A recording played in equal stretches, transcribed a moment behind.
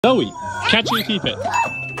Zoe, catch and keep it.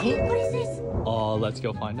 What is this? Let's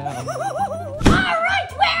go find out. Alright,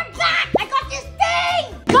 we're back! I got this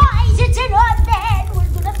thing! Guys, it's an oven!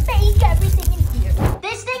 We're gonna bake everything in here.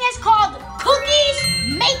 This thing is called Cookies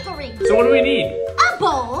Makery. So what do we need? A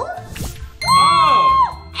bowl.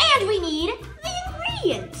 Oh! And we need the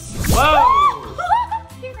ingredients. Whoa!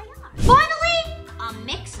 Here they are. Finally, a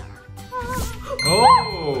mixer.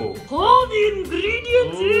 Oh! Pour the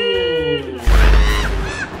ingredients in.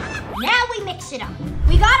 Now we mix it up.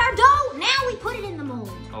 We got our dough, now we put it in the mold.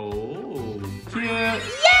 Oh, cute. Yay!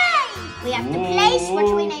 We have to place, what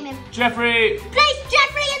should we name him? Jeffrey! Place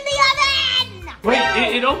Jeffrey in the oven!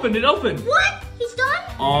 Wait, it opened, it opened. What? He's done?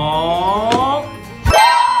 Oh.